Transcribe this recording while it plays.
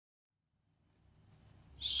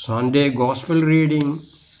Sunday Gospel reading,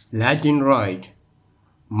 Latin Rite,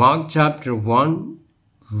 Mark chapter 1,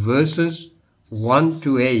 verses 1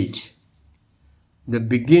 to 8. The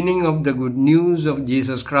beginning of the good news of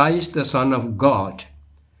Jesus Christ, the Son of God.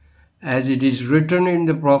 As it is written in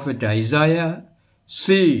the prophet Isaiah,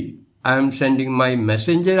 "See, I am sending my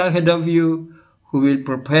messenger ahead of you, who will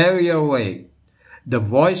prepare your way. The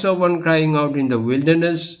voice of one crying out in the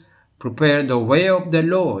wilderness, prepare the way of the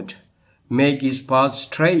Lord. Make his path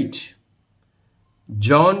straight."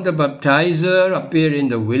 John the Baptizer appeared in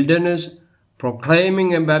the wilderness,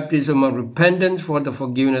 proclaiming a baptism of repentance for the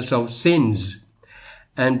forgiveness of sins.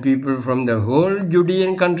 And people from the whole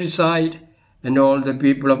Judean countryside and all the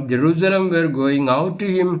people of Jerusalem were going out to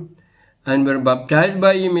him and were baptized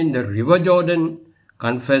by him in the river Jordan,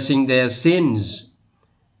 confessing their sins.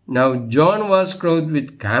 Now John was clothed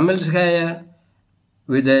with camel's hair,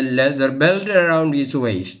 with a leather belt around his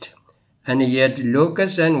waist, and he ate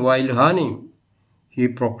locusts and wild honey. He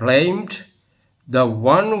proclaimed, "The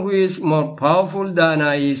one who is more powerful than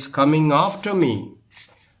I is coming after me.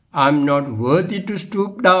 I am not worthy to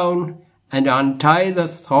stoop down and untie the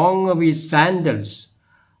thong of his sandals.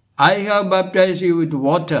 I have baptized you with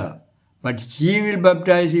water, but he will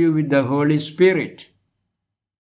baptize you with the Holy Spirit."